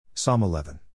Psalm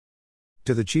 11.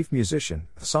 To the chief musician,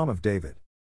 a psalm of David.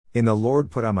 In the Lord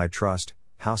put I my trust.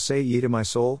 How say ye to my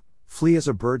soul, flee as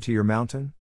a bird to your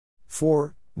mountain?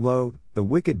 For, lo, the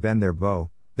wicked bend their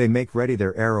bow, they make ready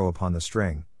their arrow upon the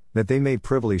string, that they may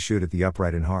privily shoot at the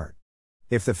upright in heart.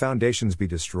 If the foundations be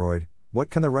destroyed, what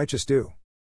can the righteous do?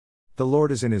 The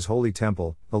Lord is in his holy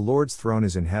temple, the Lord's throne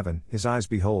is in heaven, his eyes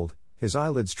behold, his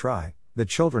eyelids try, the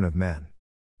children of men.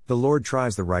 The Lord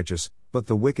tries the righteous, but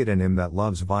the wicked and him that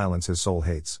loves violence his soul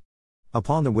hates.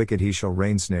 Upon the wicked he shall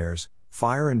rain snares,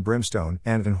 fire and brimstone,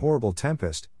 and an horrible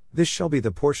tempest, this shall be the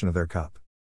portion of their cup.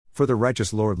 For the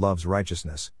righteous Lord loves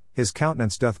righteousness, his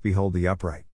countenance doth behold the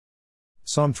upright.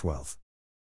 Psalm 12.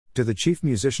 To the chief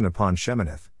musician upon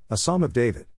Sheminith, a psalm of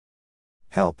David.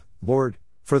 Help, Lord,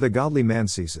 for the godly man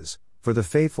ceases, for the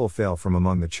faithful fail from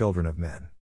among the children of men.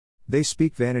 They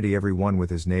speak vanity every one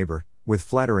with his neighbor, with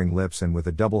flattering lips and with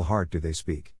a double heart do they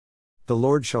speak. The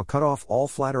Lord shall cut off all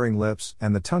flattering lips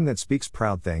and the tongue that speaks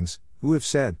proud things, who have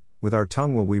said, with our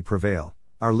tongue will we prevail,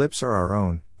 our lips are our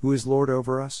own, who is Lord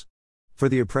over us? For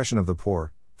the oppression of the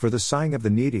poor, for the sighing of the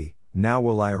needy, now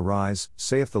will I arise,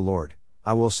 saith the Lord,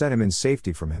 I will set him in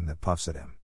safety from him that puffs at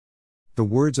him. The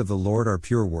words of the Lord are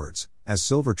pure words, as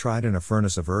silver tried in a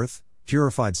furnace of earth,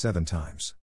 purified 7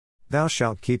 times. Thou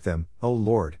shalt keep them, O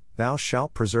Lord, thou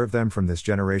shalt preserve them from this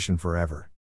generation forever.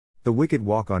 The wicked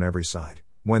walk on every side,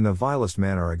 when the vilest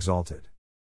men are exalted.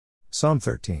 Psalm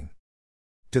 13.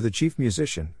 To the chief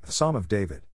musician, a psalm of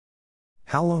David.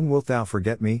 How long wilt thou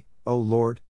forget me, O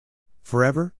Lord?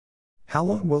 Forever? How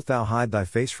long wilt thou hide thy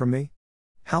face from me?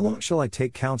 How long shall I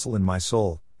take counsel in my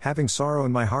soul, having sorrow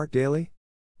in my heart daily?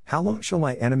 How long shall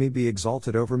my enemy be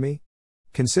exalted over me?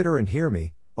 Consider and hear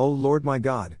me, O Lord my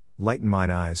God, lighten mine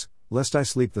eyes, lest I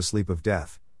sleep the sleep of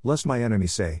death, lest my enemy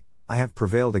say, I have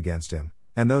prevailed against him,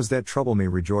 and those that trouble me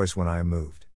rejoice when I am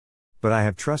moved. But I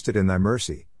have trusted in thy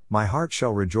mercy, my heart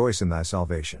shall rejoice in thy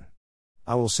salvation.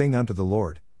 I will sing unto the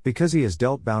Lord, because he has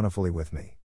dealt bountifully with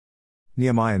me.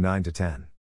 Nehemiah 9-10.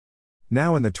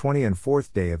 Now in the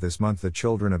 24th day of this month the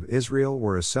children of Israel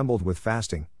were assembled with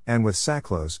fasting, and with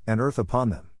sackcloths and earth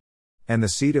upon them. And the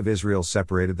seed of Israel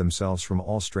separated themselves from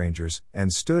all strangers,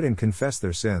 and stood and confessed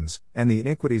their sins, and the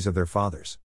iniquities of their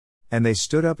fathers. And they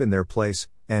stood up in their place,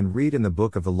 and read in the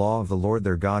book of the law of the Lord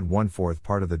their God 1/4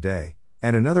 part of the day,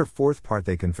 and another 4th part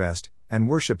they confessed, and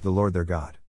worshipped the Lord their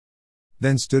God.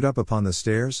 Then stood up upon the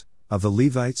stairs, of the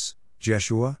Levites,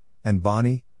 Jeshua, and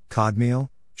Bani, Kadmiel,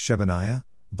 Shebaniah,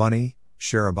 Bunni,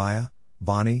 Sherebiah,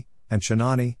 Bani, and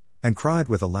Chenani, and cried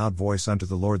with a loud voice unto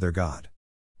the Lord their God.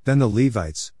 Then the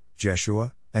Levites,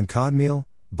 Jeshua, and Kadmiel,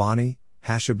 Bani,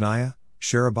 Hashabniah,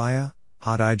 Sherebiah,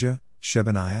 Hodijah,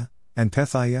 Shebaniah, and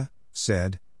Pethiah,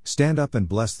 said, Stand up and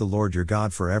bless the Lord your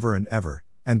God forever and ever,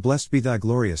 and blessed be thy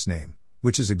glorious name,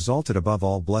 which is exalted above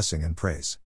all blessing and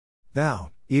praise.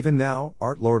 Thou, even thou,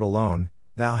 art Lord alone,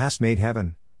 thou hast made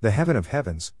heaven, the heaven of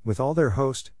heavens, with all their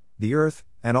host, the earth,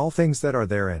 and all things that are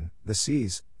therein, the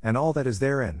seas, and all that is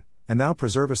therein, and thou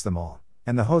preservest them all,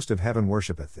 and the host of heaven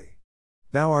worshippeth thee.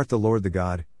 Thou art the Lord the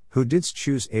God, who didst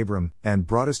choose Abram, and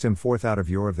broughtest him forth out of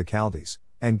Ur of the Chaldees,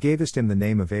 and gavest him the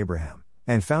name of Abraham,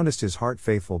 and foundest his heart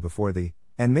faithful before thee,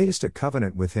 and madest a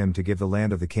covenant with him to give the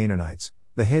land of the Canaanites,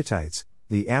 the Hittites,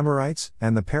 the Amorites,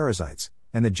 and the Perizzites,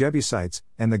 and the Jebusites,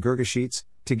 and the Girgashites,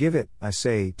 to give it, I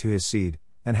say, to his seed,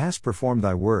 and hast performed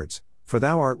thy words, for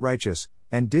thou art righteous,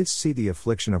 and didst see the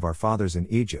affliction of our fathers in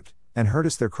Egypt, and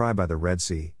heardest their cry by the Red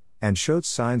Sea, and showed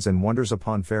signs and wonders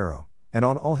upon Pharaoh, and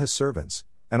on all his servants,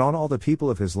 and on all the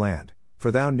people of his land, for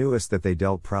thou knewest that they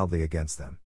dealt proudly against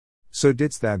them. So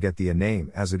didst thou get thee a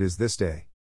name as it is this day.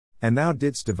 And thou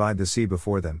didst divide the sea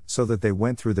before them, so that they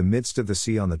went through the midst of the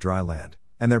sea on the dry land,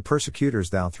 and their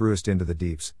persecutors thou threwest into the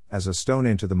deeps, as a stone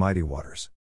into the mighty waters.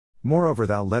 Moreover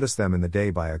thou leddest them in the day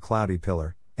by a cloudy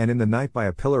pillar, and in the night by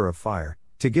a pillar of fire,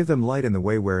 to give them light in the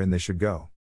way wherein they should go.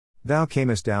 Thou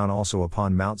camest down also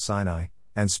upon Mount Sinai,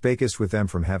 and spakest with them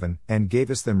from heaven, and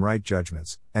gavest them right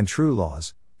judgments, and true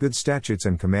laws, good statutes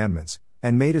and commandments,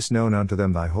 and madest known unto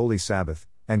them thy holy Sabbath,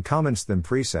 and commonest them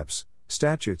precepts,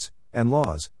 statutes, and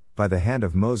laws, by the hand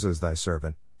of Moses thy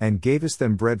servant, and gavest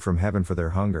them bread from heaven for their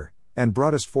hunger, and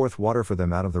broughtest forth water for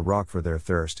them out of the rock for their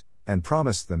thirst, and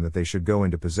promised them that they should go in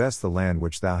to possess the land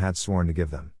which thou hadst sworn to give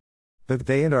them. But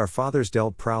they and our fathers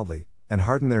dealt proudly, and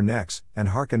hardened their necks, and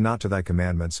hearkened not to thy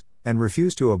commandments, and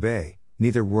refused to obey,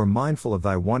 neither were mindful of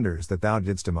thy wonders that thou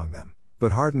didst among them,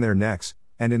 but hardened their necks,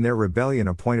 and in their rebellion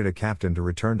appointed a captain to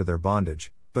return to their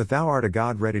bondage. But thou art a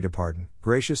God ready to pardon,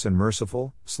 gracious and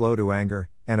merciful, slow to anger,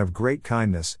 and of great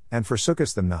kindness, and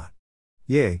forsookest them not.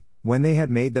 Yea, when they had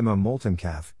made them a molten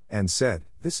calf, and said,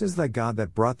 This is thy God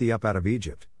that brought thee up out of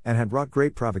Egypt, and had wrought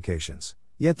great provocations,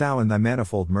 Yet thou in thy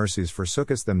manifold mercies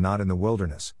forsookest them not in the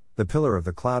wilderness, the pillar of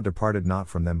the cloud departed not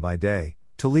from them by day,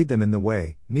 to lead them in the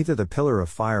way, neither the pillar of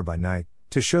fire by night,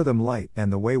 to show them light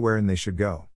and the way wherein they should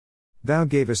go. Thou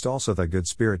gavest also thy good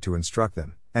Spirit to instruct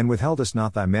them, and withheldest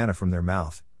not thy manna from their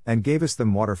mouth, and gavest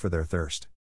them water for their thirst.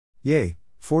 Yea,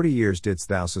 40 years didst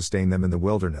thou sustain them in the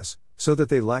wilderness, so that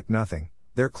they lacked nothing,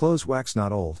 their clothes waxed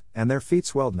not old, and their feet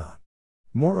swelled not.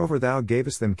 Moreover thou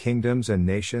gavest them kingdoms and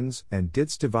nations, and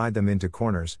didst divide them into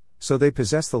corners, so they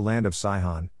possessed the land of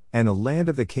Sihon, and the land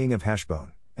of the king of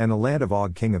Heshbon, and the land of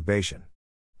Og king of Bashan.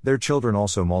 Their children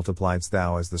also multipliedst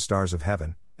thou as the stars of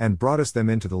heaven, and broughtest them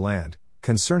into the land,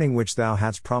 concerning which thou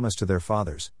hadst promised to their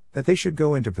fathers, that they should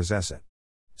go in to possess it.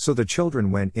 So the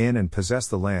children went in and possessed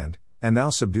the land, and thou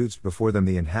subduedst before them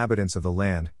the inhabitants of the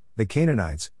land, the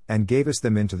Canaanites, and gavest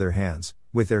them into their hands,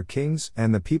 with their kings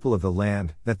and the people of the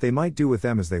land, that they might do with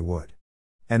them as they would.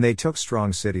 And they took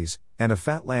strong cities, and a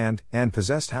fat land, and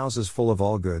possessed houses full of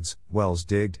all goods, wells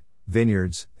digged,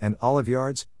 vineyards, and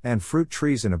oliveyards, and fruit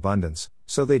trees in abundance,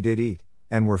 so they did eat,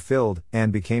 and were filled,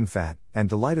 and became fat, and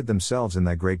delighted themselves in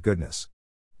thy great goodness.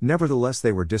 Nevertheless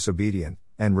they were disobedient,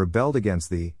 and rebelled against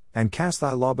thee, and cast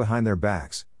thy law behind their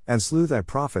backs, and slew thy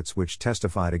prophets which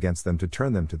testified against them to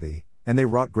turn them to thee, and they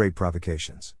wrought great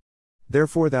provocations.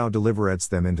 Therefore thou deliveredst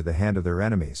them into the hand of their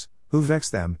enemies, who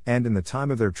vexed them, and in the time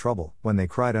of their trouble, when they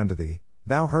cried unto thee,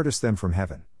 thou heardest them from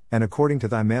heaven, and according to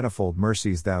thy manifold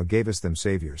mercies thou gavest them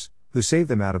saviors, who saved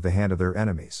them out of the hand of their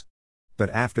enemies. But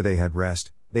after they had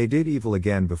rest, they did evil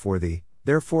again before thee,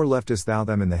 therefore leftest thou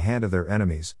them in the hand of their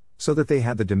enemies, so that they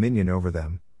had the dominion over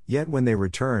them. Yet when they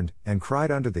returned, and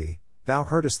cried unto thee, thou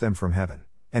heardest them from heaven,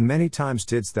 and many times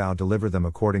didst thou deliver them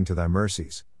according to thy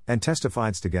mercies, and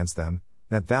testifiedst against them,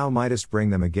 that thou mightest bring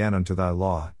them again unto thy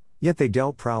law. Yet they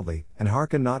dealt proudly, and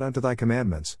hearkened not unto thy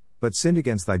commandments, but sinned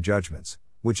against thy judgments,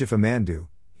 which if a man do,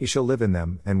 he shall live in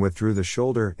them, and withdrew the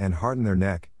shoulder, and hardened their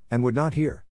neck, and would not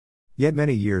hear. Yet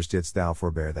many years didst thou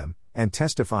forbear them, and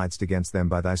testifiedst against them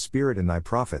by thy Spirit and thy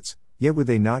prophets, yet would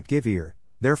they not give ear,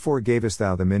 therefore gavest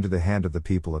thou them into the hand of the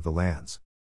people of the lands.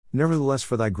 Nevertheless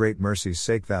for thy great mercy's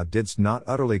sake thou didst not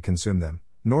utterly consume them,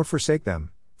 nor forsake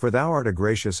them, for thou art a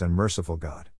gracious and merciful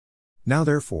God. Now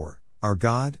therefore, our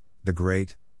God, the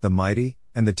great, the mighty,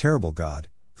 and the terrible God,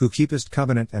 who keepest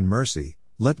covenant and mercy,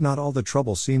 let not all the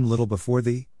trouble seem little before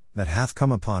thee, that hath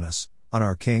come upon us, on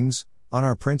our kings, on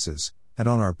our princes, and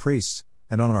on our priests,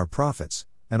 and on our prophets,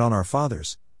 and on our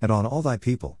fathers, and on all thy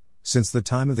people, since the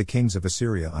time of the kings of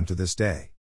Assyria unto this day.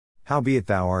 Howbeit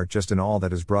thou art just in all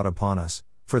that is brought upon us,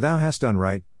 for thou hast done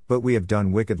right, but we have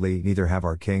done wickedly, neither have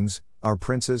our kings, our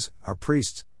princes, our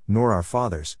priests, nor our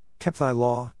fathers, kept thy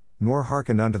law, nor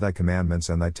hearkened unto thy commandments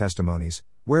and thy testimonies,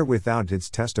 wherewith thou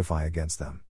didst testify against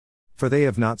them. For they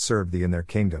have not served thee in their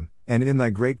kingdom, and in thy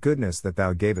great goodness that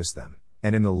thou gavest them,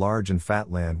 and in the large and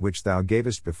fat land which thou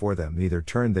gavest before them, neither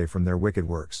turned they from their wicked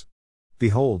works.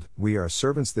 Behold, we are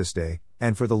servants this day,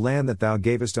 and for the land that thou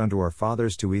gavest unto our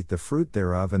fathers to eat the fruit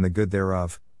thereof and the good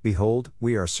thereof, behold,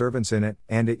 we are servants in it,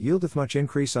 and it yieldeth much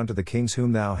increase unto the kings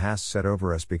whom thou hast set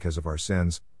over us because of our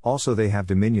sins, also they have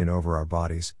dominion over our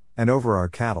bodies, and over our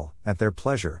cattle, at their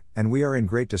pleasure, and we are in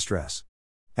great distress.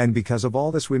 And because of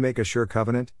all this we make a sure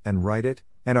covenant, and write it,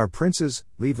 and our princes,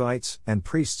 Levites, and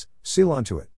priests, seal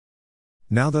unto it.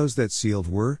 Now those that sealed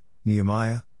were,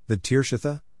 Nehemiah, the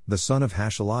Tirshatha, the son of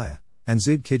Hashaliah, and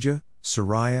Zidkijah,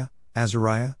 Sariah,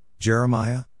 Azariah,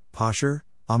 Jeremiah, Pashur,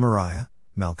 Amariah,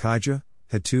 Malchijah,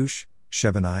 Hattush,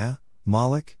 Shebaniah,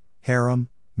 Malach, Haram,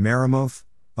 Meremoth,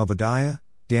 Obadiah,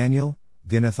 Daniel,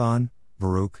 Ginnathan,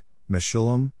 Baruch,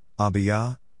 Meshullam,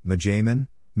 Abiyah, Majamin,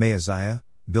 Maaziah,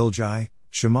 Bilgai,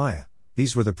 Shemaiah.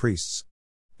 These were the priests.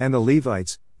 And the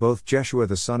Levites, both Jeshua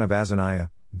the son of Azaniah,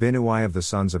 Binnui of the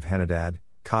sons of Henadad,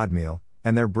 Kadmiel,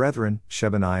 and their brethren,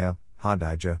 Shebaniah,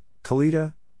 Hodijah,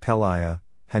 Kelita, Peliah,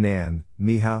 Hanan,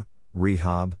 Miha,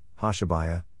 Rehob,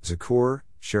 Hashabiah, Zakur,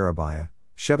 Sherebiah,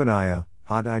 Shebaniah,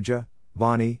 Hodijah,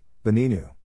 Bani,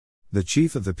 Beninu. The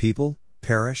chief of the people,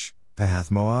 Perish,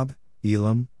 Pahathmoab,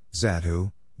 Elam,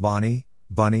 Zadhu, Bani,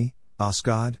 Bunni,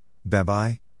 Asgad,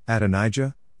 Bebai,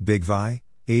 Adonijah, Bigvai,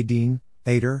 Adin,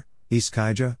 Ader,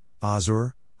 Iskijah,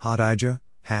 Azur, Hodijah,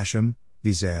 Hashem,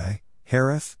 Bezai,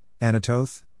 Hareth,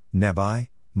 Anatoth, Nebai,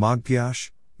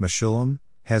 Magpiash, Meshullam,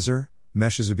 Hezer,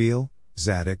 Meshezabeel,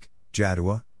 Zadok,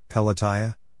 Jaddua,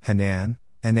 Pelatiah, Hanan,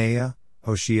 Anaiah,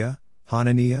 Hoshea,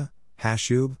 Hananiah,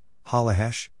 Hashub,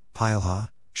 Halahesh, Pilha,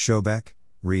 Shobek,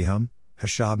 Rehum,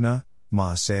 Hashabnah,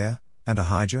 Maaseiah, and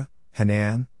Ahijah,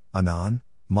 Hanan, Anan,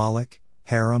 Malach,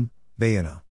 Haram,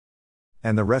 Baanah.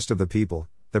 And the rest of the people,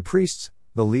 the priests,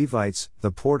 the Levites,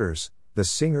 the porters, the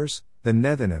singers, the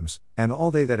Nethinims, and all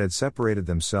they that had separated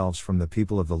themselves from the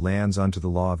people of the lands unto the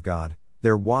law of God,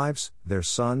 their wives, their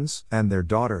sons, and their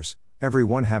daughters, every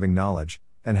one having knowledge,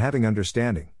 and having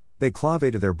understanding, they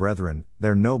clave to their brethren,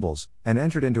 their nobles, and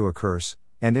entered into a curse,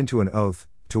 and into an oath,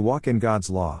 to walk in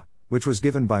God's law, which was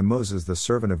given by Moses the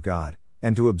servant of God,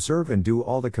 and to observe and do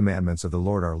all the commandments of the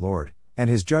Lord our Lord, and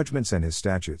his judgments and his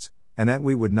statutes, and that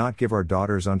we would not give our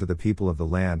daughters unto the people of the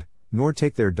land, nor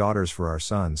take their daughters for our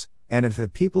sons, and if the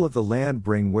people of the land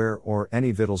bring ware or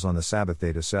any victuals on the Sabbath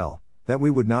day to sell, that we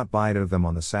would not buy it of them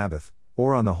on the Sabbath,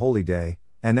 or on the holy day,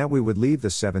 and that we would leave the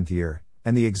 7th year,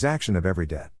 and the exaction of every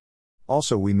debt.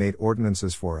 Also we made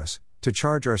ordinances for us, to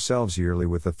charge ourselves yearly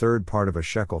with the 3rd part of a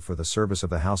shekel for the service of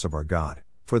the house of our God,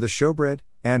 for the showbread,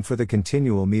 and for the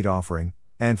continual meat offering,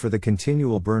 and for the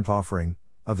continual burnt offering,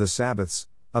 of the Sabbaths,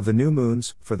 of the new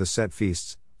moons, for the set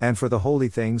feasts, and for the holy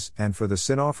things, and for the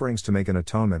sin offerings to make an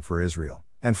atonement for Israel,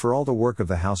 and for all the work of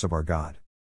the house of our God.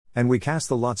 And we cast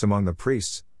the lots among the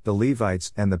priests, the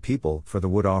Levites, and the people, for the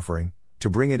wood offering, to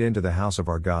bring it into the house of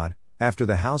our God, after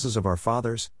the houses of our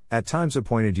fathers, at times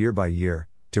appointed year by year,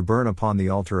 to burn upon the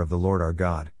altar of the Lord our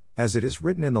God, as it is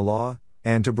written in the law,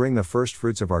 and to bring the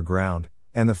firstfruits of our ground,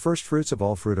 and the firstfruits of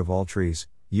all fruit of all trees,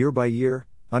 year by year,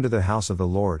 unto the house of the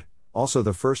Lord, also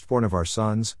the firstborn of our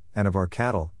sons, and of our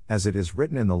cattle, as it is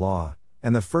written in the law,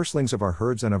 and the firstlings of our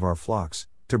herds and of our flocks,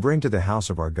 to bring to the house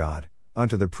of our God,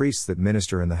 unto the priests that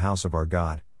minister in the house of our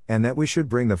God, and that we should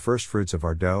bring the firstfruits of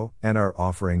our dough, and our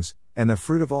offerings, and the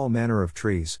fruit of all manner of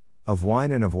trees, of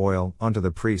wine and of oil, unto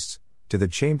the priests, to the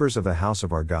chambers of the house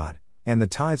of our God, and the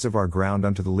tithes of our ground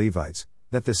unto the Levites,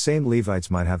 that the same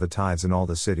Levites might have the tithes in all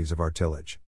the cities of our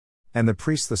tillage. And the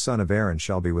priest the son of Aaron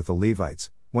shall be with the Levites,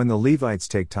 when the Levites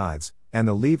take tithes, and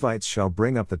the Levites shall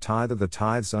bring up the tithe of the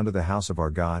tithes unto the house of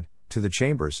our God, to the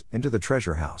chambers, into the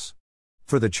treasure house.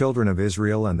 For the children of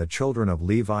Israel and the children of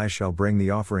Levi shall bring the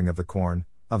offering of the corn,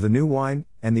 of the new wine,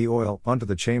 and the oil, unto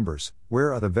the chambers,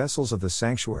 where are the vessels of the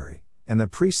sanctuary, and the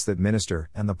priests that minister,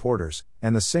 and the porters,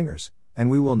 and the singers, and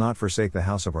we will not forsake the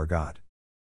house of our God.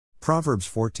 Proverbs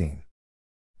 14.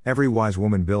 Every wise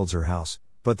woman builds her house,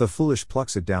 but the foolish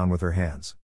plucks it down with her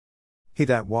hands. He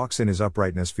that walks in his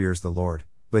uprightness fears the Lord,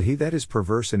 but he that is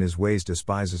perverse in his ways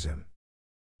despises him.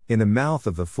 In the mouth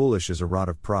of the foolish is a rod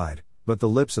of pride, but the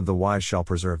lips of the wise shall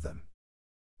preserve them.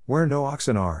 Where no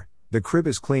oxen are, the crib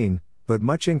is clean, but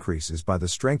much increase is by the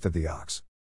strength of the ox.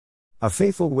 A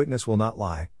faithful witness will not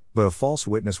lie, but a false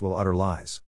witness will utter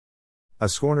lies. A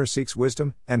scorner seeks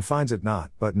wisdom, and finds it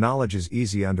not, but knowledge is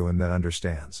easy unto him that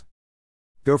understands.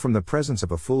 Go from the presence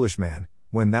of a foolish man,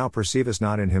 when thou perceivest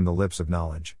not in him the lips of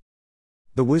knowledge.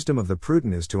 The wisdom of the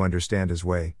prudent is to understand his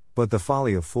way, but the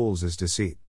folly of fools is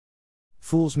deceit.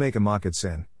 Fools make a mock at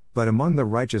sin, but among the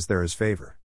righteous there is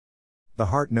favor. The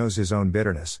heart knows his own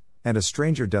bitterness, and a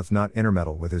stranger doth not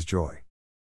intermeddle with his joy.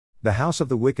 The house of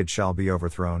the wicked shall be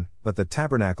overthrown, but the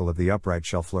tabernacle of the upright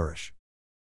shall flourish.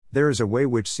 There is a way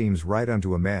which seems right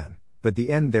unto a man, but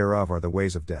the end thereof are the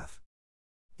ways of death.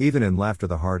 Even in laughter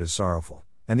the heart is sorrowful,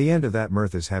 and the end of that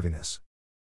mirth is heaviness.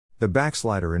 The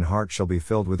backslider in heart shall be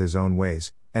filled with his own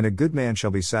ways, and a good man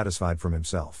shall be satisfied from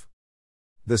himself.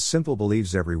 The simple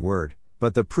believes every word,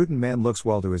 but the prudent man looks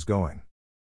well to his going.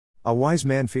 A wise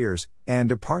man fears, and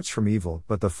departs from evil,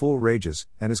 but the fool rages,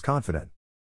 and is confident.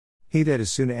 He that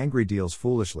is soon angry deals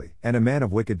foolishly, and a man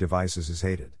of wicked devices is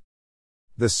hated.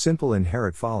 The simple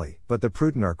inherit folly, but the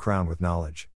prudent are crowned with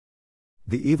knowledge.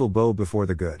 The evil bow before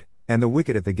the good, and the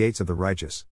wicked at the gates of the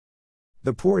righteous.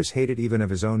 The poor is hated even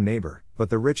of his own neighbor, but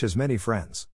the rich has many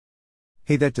friends.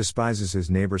 He that despises his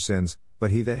neighbor sins,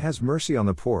 but he that has mercy on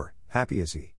the poor, happy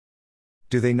is he.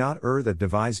 Do they not err that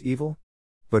devise evil?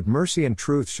 But mercy and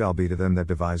truth shall be to them that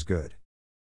devise good.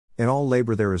 In all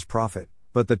labor there is profit,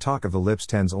 but the talk of the lips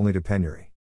tends only to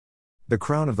penury. The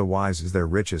crown of the wise is their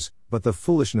riches, but the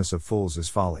foolishness of fools is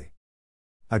folly.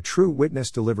 A true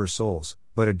witness delivers souls,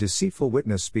 but a deceitful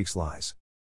witness speaks lies.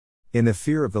 In the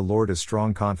fear of the Lord is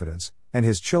strong confidence, and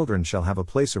his children shall have a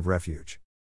place of refuge.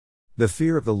 The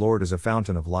fear of the Lord is a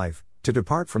fountain of life, to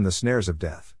depart from the snares of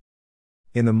death.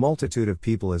 In the multitude of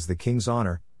people is the king's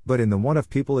honor, but in the one of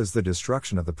people is the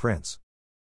destruction of the prince.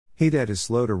 He that is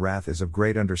slow to wrath is of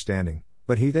great understanding,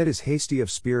 but he that is hasty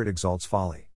of spirit exalts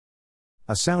folly.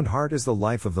 A sound heart is the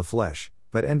life of the flesh,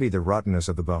 but envy the rottenness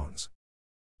of the bones.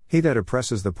 He that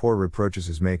oppresses the poor reproaches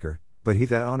his maker, but he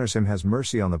that honors him has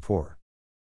mercy on the poor.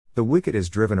 The wicked is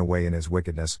driven away in his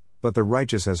wickedness, but the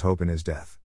righteous has hope in his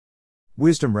death.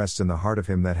 Wisdom rests in the heart of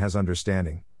him that has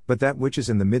understanding, but that which is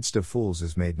in the midst of fools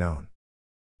is made known.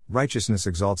 Righteousness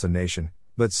exalts a nation,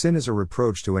 but sin is a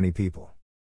reproach to any people.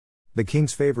 The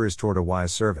king's favor is toward a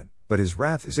wise servant, but his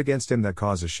wrath is against him that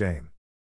causes shame.